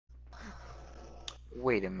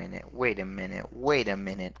Wait a minute. Wait a minute. Wait a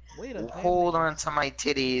minute. Wait a Hold minute. on to my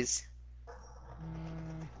titties.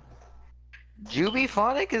 Mm,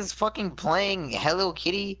 Jubiphonic is fucking playing Hello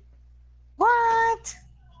Kitty? What?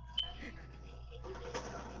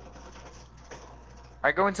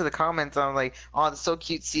 I go into the comments and I'm like, oh, that's so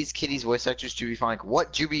cute, sees Kitty's voice actress Jubiphonic.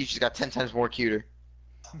 What? Juby just got 10 times more cuter.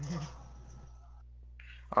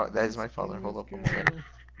 Oh, that is my father. Hold up.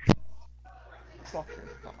 fuck your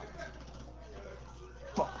father.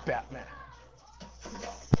 Fuck Batman.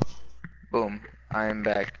 Boom. I am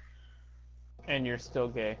back. And you're still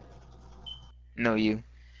gay. No, you.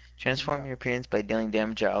 Transform your appearance by dealing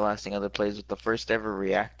damage or outlasting other players with the first ever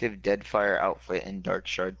reactive Deadfire outfit and Dark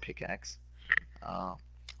Shard pickaxe.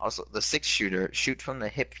 Also, the 6-shooter. Shoot from the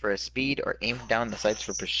hip for a speed or aim down the sights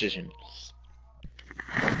for precision.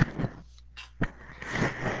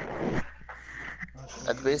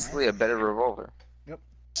 That's basically a better revolver. Yep.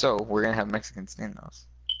 So, we're gonna have Mexican standoffs.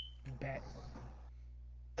 Bet.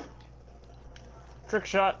 Trick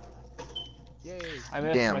shot. Yay.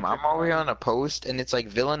 Damn, I'm already on a post and it's like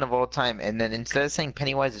villain of all time, and then instead of saying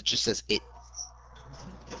Pennywise, it just says it.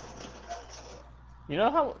 You know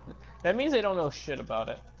how... That means they don't know shit about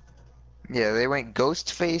it. Yeah, they went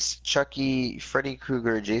Ghostface, Chucky, Freddy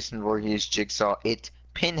Krueger, Jason Voorhees, Jigsaw, It,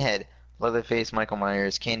 Pinhead, Leatherface, Michael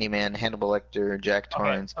Myers, Candyman, Hannibal Lecter, Jack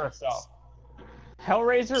Torrance. Okay, first off,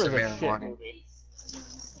 Hellraiser is a shit Warning. movie.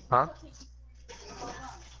 Huh?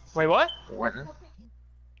 Wait, what? What?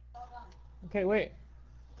 Okay, wait.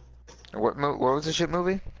 What was the shit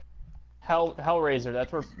movie? Hellraiser,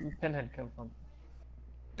 that's where Pinhead come from.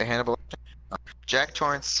 The Hannibal. Jack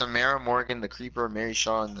Torrance, Samara Morgan, the Creeper, Mary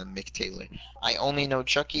Shaw, and the Mick Taylor. I only know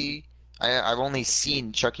Chucky. I've only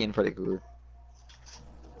seen Chucky and Freddy Krueger.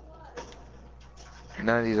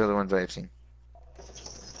 None of these other ones I've seen.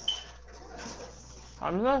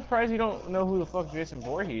 I'm not surprised you don't know who the fuck Jason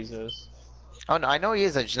Voorhees is. Oh no, I know he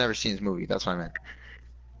is. I've just never seen his movie. That's what I meant.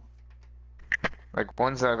 Like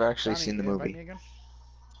ones that I've actually seen the movie.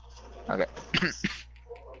 Okay.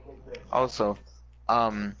 Also,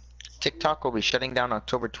 TikTok will be shutting down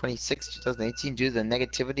October 26, 2018 due to the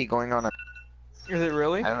negativity going on. Is it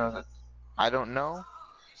really? I don't know. I don't know.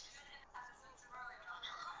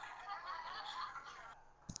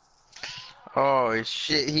 Oh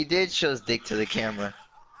shit, he did show his dick to the camera.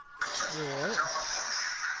 What?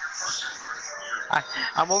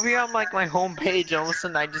 I'm over here on like my home page, and all of a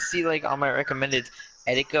sudden I just see like on my recommended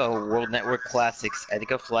Etika World Network Classics.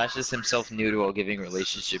 Etika flashes himself nude while giving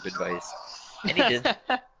relationship advice. And he did.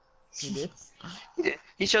 He did? He did.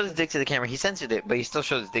 He showed his dick to the camera. He censored it, but he still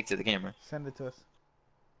showed his dick to the camera. Send it to us.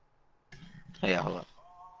 Oh, yeah, hold on.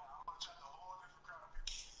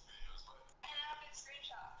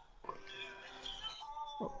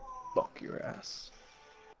 Oh, fuck your ass.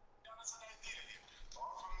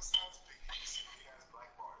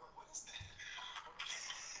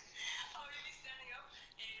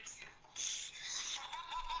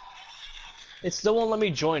 It still won't let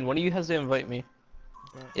me join. One of you has to invite me.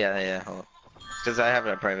 Yeah, hold on. Because I have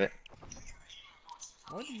it at private.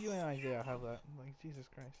 Why do you and Isaiah have that? Like, Jesus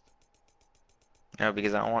Christ. No,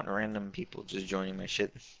 because I don't want random people just joining my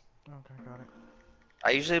shit. Okay, got it.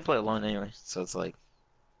 I usually play alone anyway, so it's like...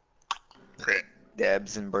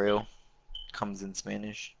 Dabs in Braille. Comes in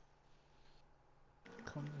Spanish.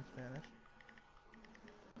 Comes in Spanish.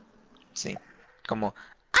 See. Como...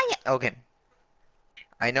 Okay.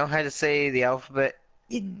 I know how to say the alphabet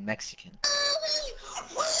in Mexican.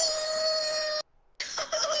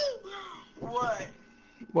 What?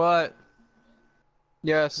 What?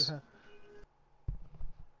 Yes.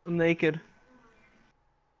 I'm naked.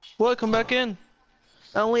 What? Come back in.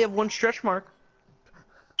 I only have one stretch mark.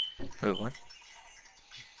 Wait, what?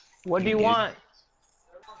 What do you want?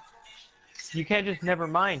 You can't just never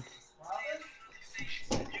mind.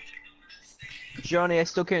 Johnny, I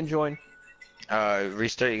still can't join.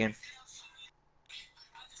 Restart again.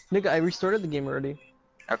 Nigga, I restarted the game already.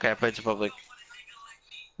 Okay, I put it to public.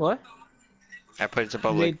 What? I put it to You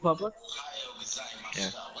public. made public? Yeah.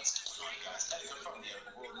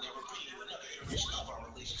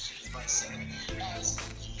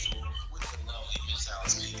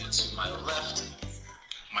 To my left,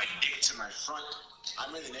 my dick to my front.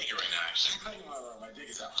 I'm really naked right now, actually. My dick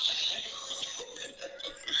is out.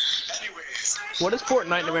 Anyways. What is Fort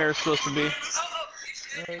Nightmare supposed to be?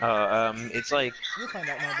 It's like... You'll find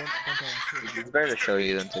out now, don't tell him. It's better to show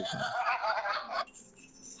you than to...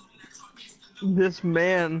 This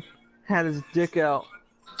man had his dick out.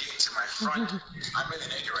 Dick to my front. I'm really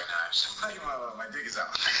naked right now, actually. My dick is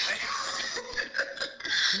out.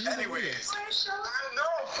 Send me the video. Anyways, I know.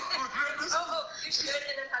 Oh, you should and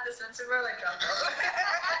then have the sensor bar like drop off.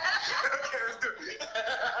 Okay, let's do it.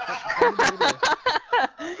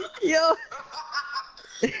 Yo.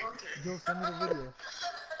 Okay. Yo, send me the video.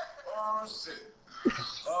 Oh shit.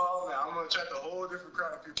 Oh man, I'm gonna attract a whole different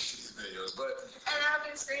crowd of people to these videos, but And I'm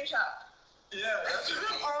gonna screenshot. yeah, that's it.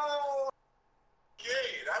 Oh,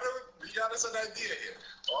 okay. You got us an idea here.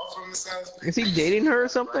 All from the sounds. Is he dating her or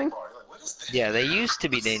something? Like, what is that? Yeah, they used to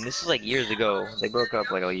be dating. This was like years ago. They broke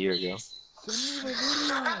up like a year ago. Send me the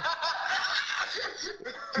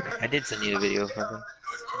video. I did send you the video, fucking.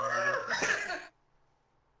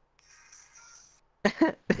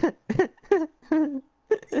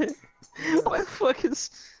 My fucking.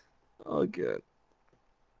 Oh god.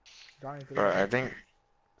 Johnny, take Alright, it. I think.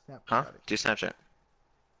 Snap. Huh? Got it. Do Snapchat.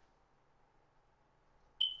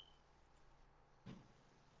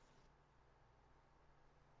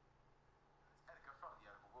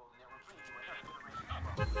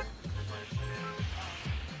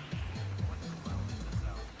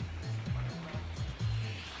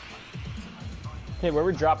 Okay, where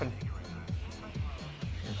we dropping?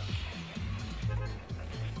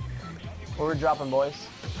 Where we dropping, boys?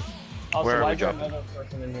 Also, Where are why we is there dropping? another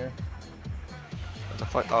person in here? What the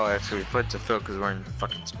fuck? Oh, actually, we put it to Phil because we're in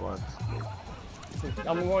fucking squads.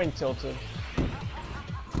 I'm going tilted. Oh,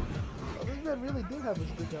 this man really did have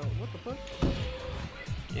his dick out. What the fuck?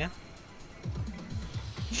 Yeah.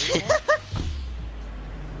 It's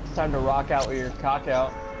time to rock out with your cock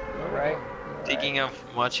out. Alright? Taking out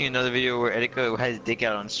from watching another video where Erika had his dick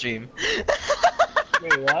out on stream.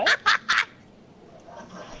 Wait, what?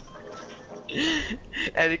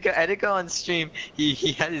 Erika on stream,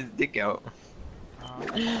 he had his dick out.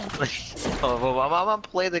 Like, oh, well, I'm gonna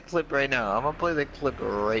play the clip right now. I'm gonna play the clip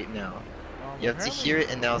right now. You have to hear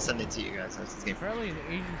it and then I'll send it to you guys. That's this game. Apparently in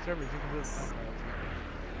Asian servers you can do it.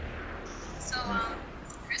 So,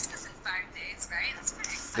 Christmas in 5 days, right? That's pretty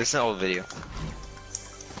exciting. This is an old video.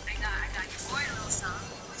 I got your boy a little something.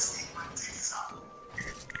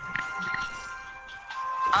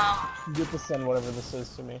 You get to send whatever this is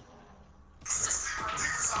to me.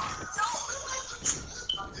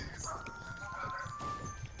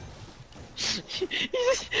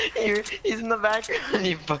 He's in the background and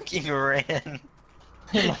he fucking ran.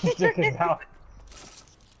 My dick is out.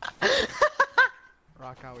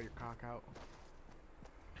 Rock out with your cock out.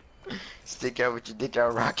 Stick out with your dick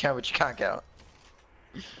out, rock out with your cock out.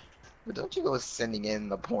 But don't you go sending in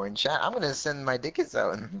the porn chat. I'm gonna send my dickets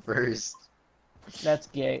out first. That's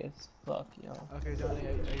gay as fuck, yo. Okay, Johnny.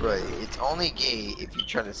 Right, it's only gay if you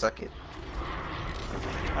try to suck it.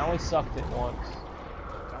 I only sucked it once.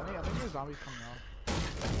 Johnny, I think there's zombies coming out.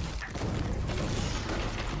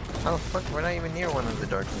 Oh fuck, we're not even near one of the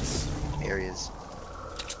darkness areas.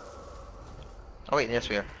 Oh wait, yes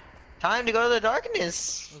we are. Time to go to the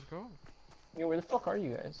darkness! Let's go. Yo, where the fuck are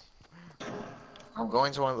you guys? I'm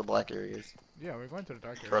going to one of the black areas. Yeah, we're going to the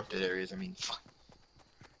dark area. Corrupted areas, I mean, fuck.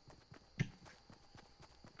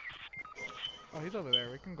 Oh, he's over there.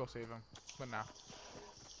 We can go save him. But now.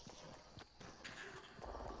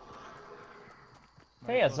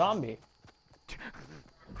 Hey, a zombie.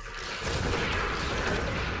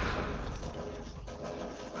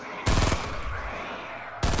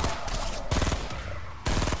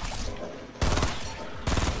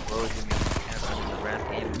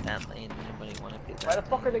 Why the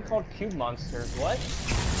fuck are they called cube monsters? What?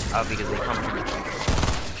 Oh, because they come from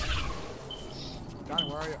Johnny,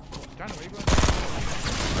 where are you? Johnny, where are you going?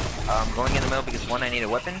 I'm going in the middle because one, I need a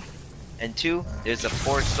weapon, and two, there's a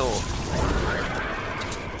poor soul.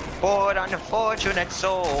 Poor unfortunate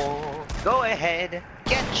soul. Go ahead,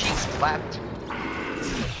 get cheeks clapped.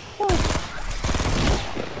 Woo.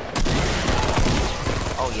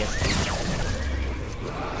 Oh yes.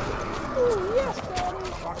 Oh, yes, daddy.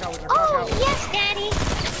 Rock out with your cock out. Yes, Daddy.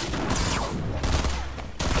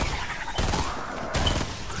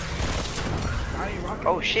 Johnny, rock out.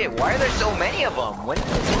 Oh shit, why are there so many of them? When is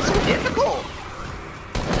it so difficult?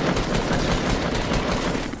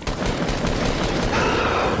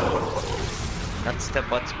 Nuts to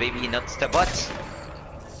butts, baby, nuts to butts.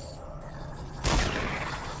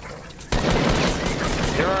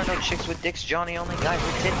 There are no chicks with dicks, Johnny, only guys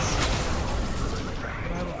with tits.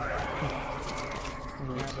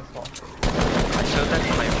 I showed that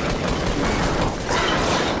to my friend.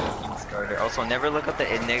 Starter. Also, never look up the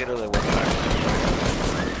negro de WhatsApp.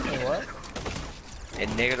 Hey, what?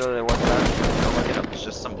 Negro de WhatsApp. Don't look it up, it's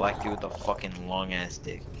just some black dude with a fucking long ass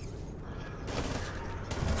dick.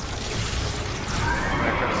 When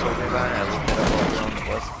I first told me about it, I looked it up while we were on the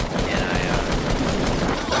bus, and I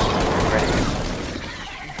read it.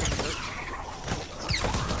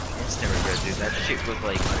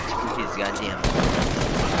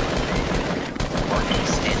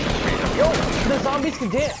 Zombies can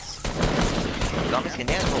dance. Zombies can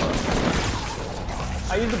dance. Hold up.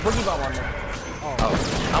 I used the boogie bomb on them. Oh.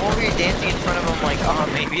 I'm over here dancing in front of them like, oh,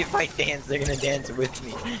 maybe if I dance, they're gonna dance with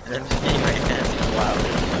me. And I'm just getting my dance loud.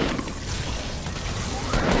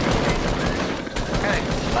 Kinda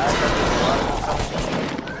glad that there's a lot of them.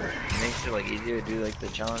 It makes it like easier to do like the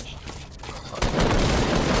challenge.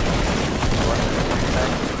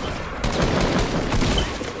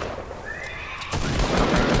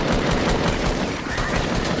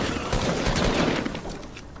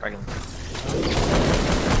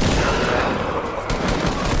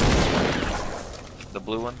 The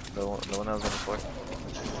blue one? The one that was on the floor?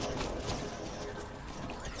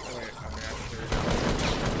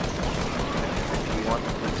 You want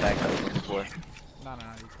the blue tag that was on the floor? No,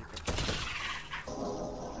 you keep it.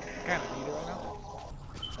 Kinda need it right now.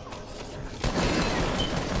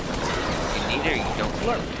 You need it or you don't need it?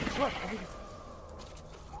 Look, over here.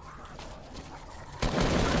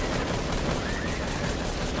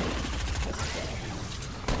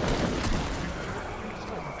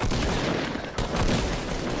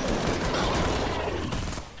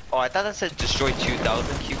 Oh, I thought that said destroy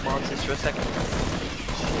 2,000 cube monsters for a second.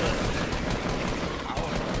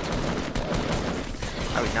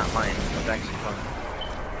 I would not mind. It's actually fun.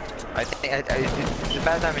 I think it's the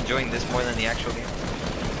bad I'm enjoying this more than the actual game.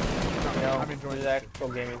 No, I'm enjoying the actual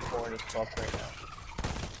game is boring as fuck right now.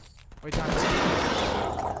 Wait, John.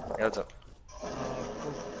 Yeah, what's up?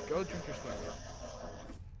 Go drink your sweat.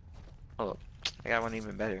 Hold up. I got one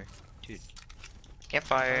even better. Dude.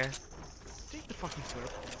 Campfire. Take the fucking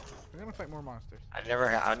sweat. We're gonna fight more monsters. I never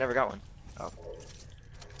got one. Oh.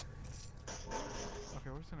 Okay,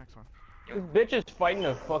 where's the next one? This bitch is fighting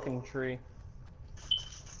a fucking tree.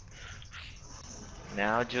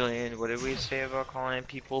 Now, Julian, what did we say about calling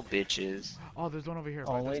people bitches? Oh, there's one over here.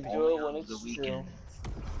 Only That's- do it when The it's true. weekend.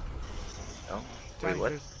 No? Johnny,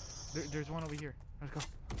 Wait, what? There's one over here. Let's go.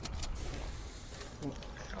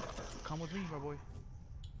 Come with me, my boy.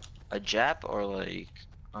 A Jap or like,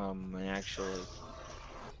 an actual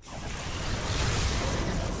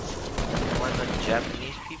one of the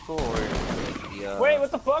Japanese people or like the, Wait, what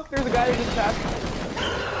the fuck? There's a guy who just passed.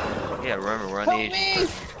 Yeah, remember, we're on the age of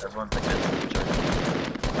everyone's against each other.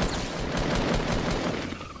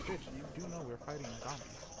 Bitch, you do know we're fighting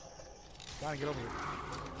zombies. Johnny, get over here.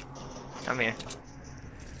 Come here.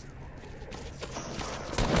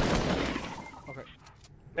 Okay.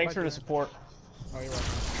 Thanks for the support. Oh, you're right.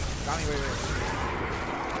 Johnny, wait.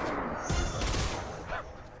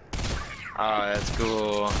 Oh, that's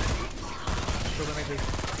cool. So then I did.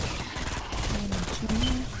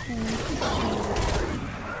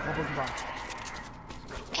 One boogie bomb.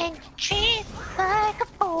 And treat like a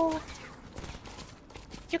fool.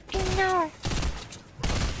 You can know it.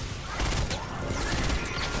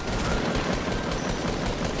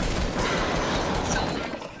 So,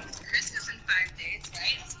 Christmas in 5 days,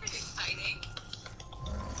 right? It's pretty exciting.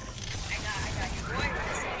 I got your boy with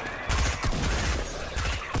this one.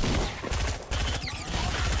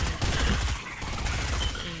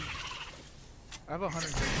 I have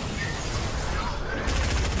 100.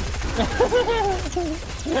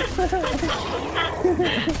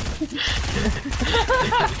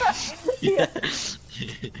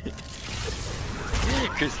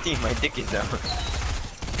 Christine, my dick is out.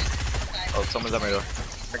 Oh, someone's at my door.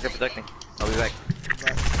 Protect me. I'll be back.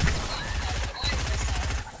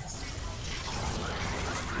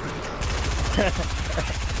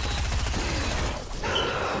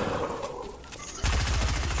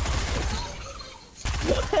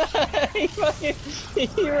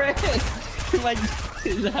 He ran. My dick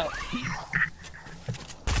is out.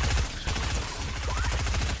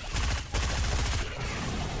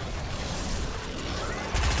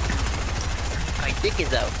 My dick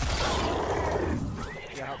is out.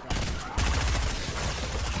 Yeah, help me.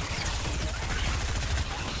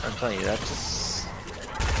 I'm telling you, that's just...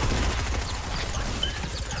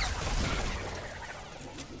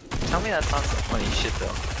 Tell me that's not some funny shit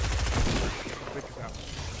though. Bitch is out.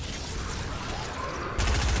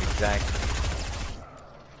 Exactly.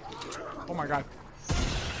 Oh my god.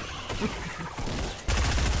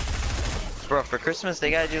 Bro, for Christmas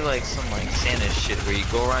they gotta do like some like Santa shit where you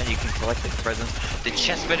go around, you can collect like presents. The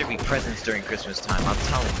chest better be presents during Christmas time, I'm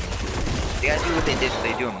telling you. They gotta do what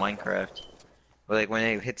they do in Minecraft. Where like when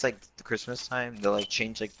it hits like the Christmas time, they'll like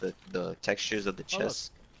change like the textures of the Oh, look.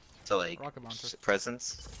 chests to like Rocket launcher.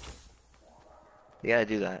 presents. They gotta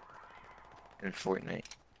do that in Fortnite.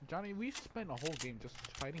 Johnny, we spent a whole game just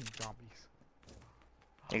fighting zombies.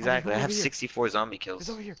 Exactly, I over have here. 64 zombie kills. It's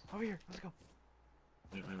over here, let's go.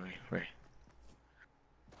 Where?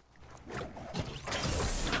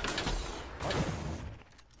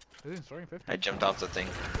 Is it starting 50? I jumped off the thing.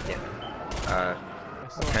 Yeah. I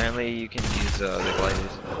saw it. Apparently you can use the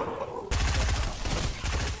gliders.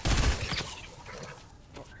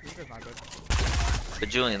 Oh, this guy's not good. But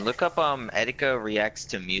Julian, look up Etika reacts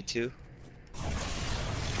to Mewtwo.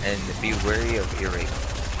 And be wary of earache.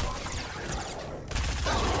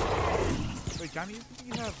 Wait, Johnny, you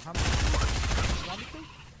think you have how many zombie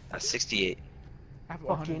kills? 68. I have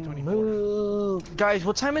Fucking 124. move. Guys,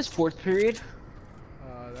 what time is fourth period?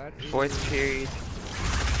 That is... Fourth period.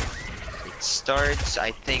 It starts. I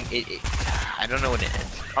think I don't know when it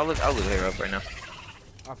ends. I'll look her up right now.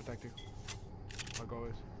 I'll protect you. Like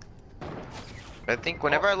always. I think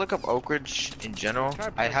whenever I look up Oak Ridge in general,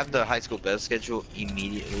 I have the high school best schedule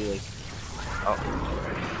immediately. Like, oh.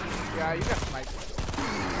 Yeah, you got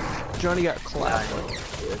sniped. Johnny got clapped.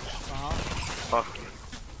 Fuck.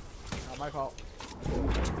 Not my fault.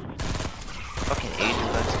 Fucking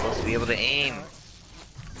Asians aren't supposed to be able to aim.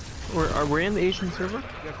 Are we in the Asian server?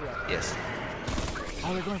 Yes, we are. Yes.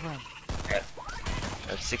 Oh, they're going for him.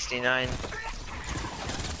 That's 69.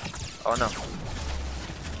 Oh no.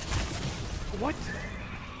 What?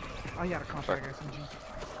 Oh, yeah, the contract SMG.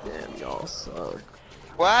 Damn, y'all suck.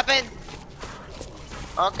 What happened?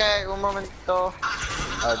 Okay, un momento.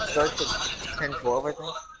 Start to 10-12, I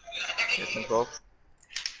think. Yeah, 10-12.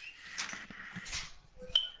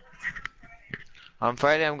 On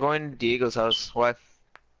Friday, I'm going to Diego's house. What?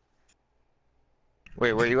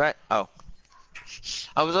 Wait, where you at? Oh.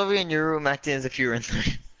 I was over in your room acting as if you were in there.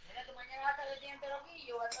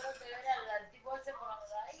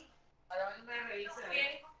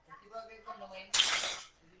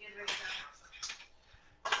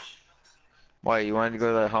 Why, you wanted to go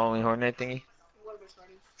to the Halloween Horror Night thingy?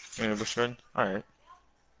 You're gonna Busch Garden? Alright.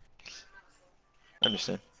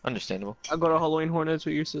 Understandable. I'll go to Halloween Hornets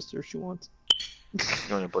with your sister if she wants. You're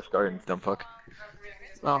going to Busch Gardens, dumb fuck.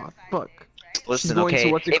 Oh, fuck. Listen, going to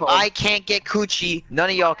okay, what's it if called? I can't get coochie, none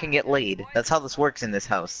of y'all can get laid. That's how this works in this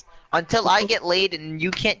house. Until I get laid and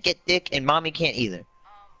you can't get dick and mommy can't either.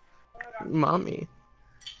 Mommy.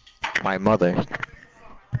 My mother.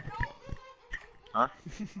 Huh?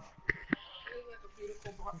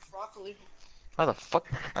 How the fuck?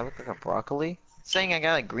 I look like a broccoli? Saying I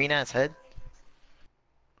got a green ass head?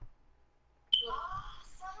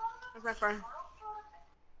 Where's my friend?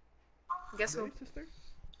 Guess who? Sister?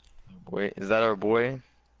 Boy, is that our boy?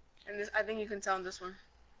 And this, I think you can tell in this one.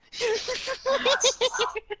 He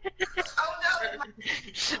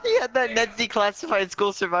had that net declassified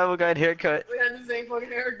school survival guide haircut. We had the same fucking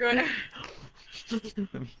haircut.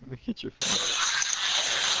 Look at your face.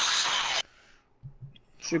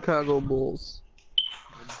 Chicago Bulls.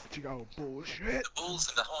 Chicago bullshit. The Bulls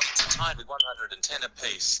and the Hornets are tied with 110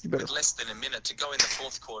 apiece, better- with less than a minute to go in the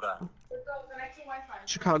fourth quarter.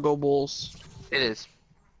 Chicago Bulls. It is.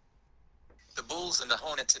 The Bulls and the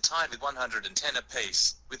Hornets are tied with 110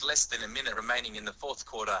 apiece, with less than a minute remaining in the fourth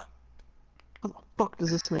quarter. How the fuck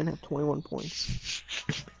does this man have 21 points?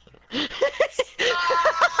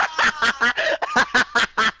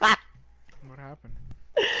 What happened?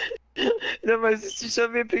 No, my sister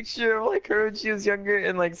showed me a picture of like her when she was younger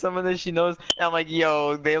and like someone that she knows, and I'm like,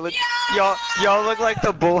 yo, they look, y'all look like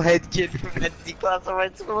the bullhead kid from that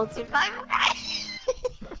declassified school survival guide.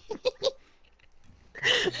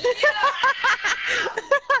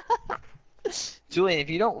 Julian, if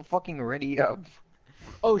you don't fucking ready up.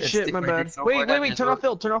 Oh Yeah, shit, stick my my bad. dick so Wait, hard wait, down wait, his turn off throat.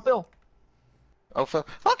 Phil, turn off Phil. Oh, Phil.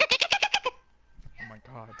 Oh my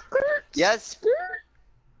god. Yes.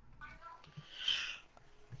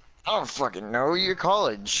 I don't fucking know. Your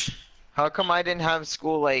college. How come I didn't have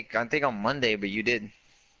school like I think on Monday, but you did? Yeah,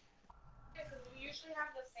 because we usually have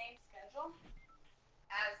the same schedule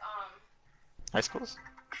as High schools?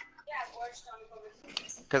 yeah, Georgetown Public.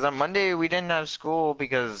 Because on Monday we didn't have school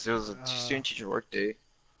because it was a student teacher work day.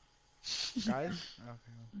 Guys?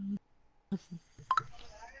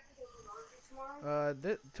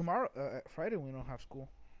 Okay. Tomorrow, Friday we don't have school.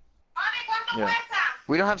 Yeah.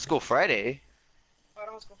 We don't have school Friday. I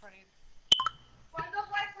don't go Friday.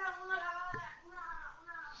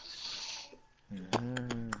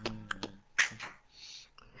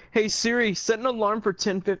 Hey Siri, set an alarm for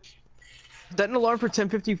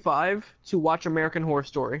 10:55 to watch American Horror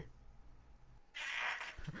Story.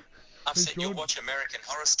 I've Hey, set your Jordan. Watch American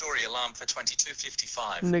Horror Story alarm for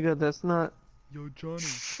 22:55. Nigga, that's not. Yo, Johnny,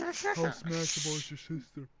 how smashable is your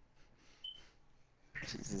sister?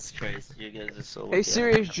 Jesus Christ, you guys are so lucky. Hey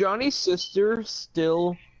Siri, is Johnny's sister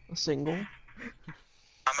still single? I'm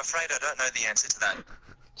afraid I don't know the answer to that.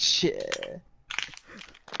 Shit.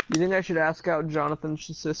 You think I should ask out Jonathan's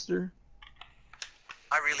sister?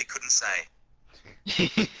 I really couldn't say.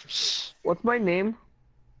 What's my name?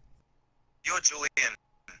 You're Julian.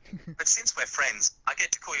 But since we're friends, I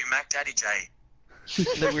get to call you Mac Daddy J. She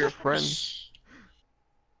said we were friends.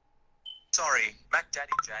 Sorry, Mac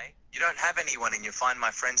Daddy J. You don't have anyone in your Find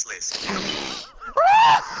My Friends list.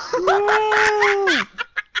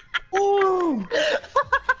 Ooh!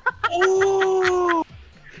 Ooh!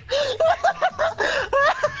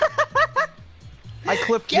 I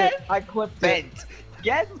clipped it. I clipped it. Bent.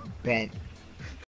 Get bent.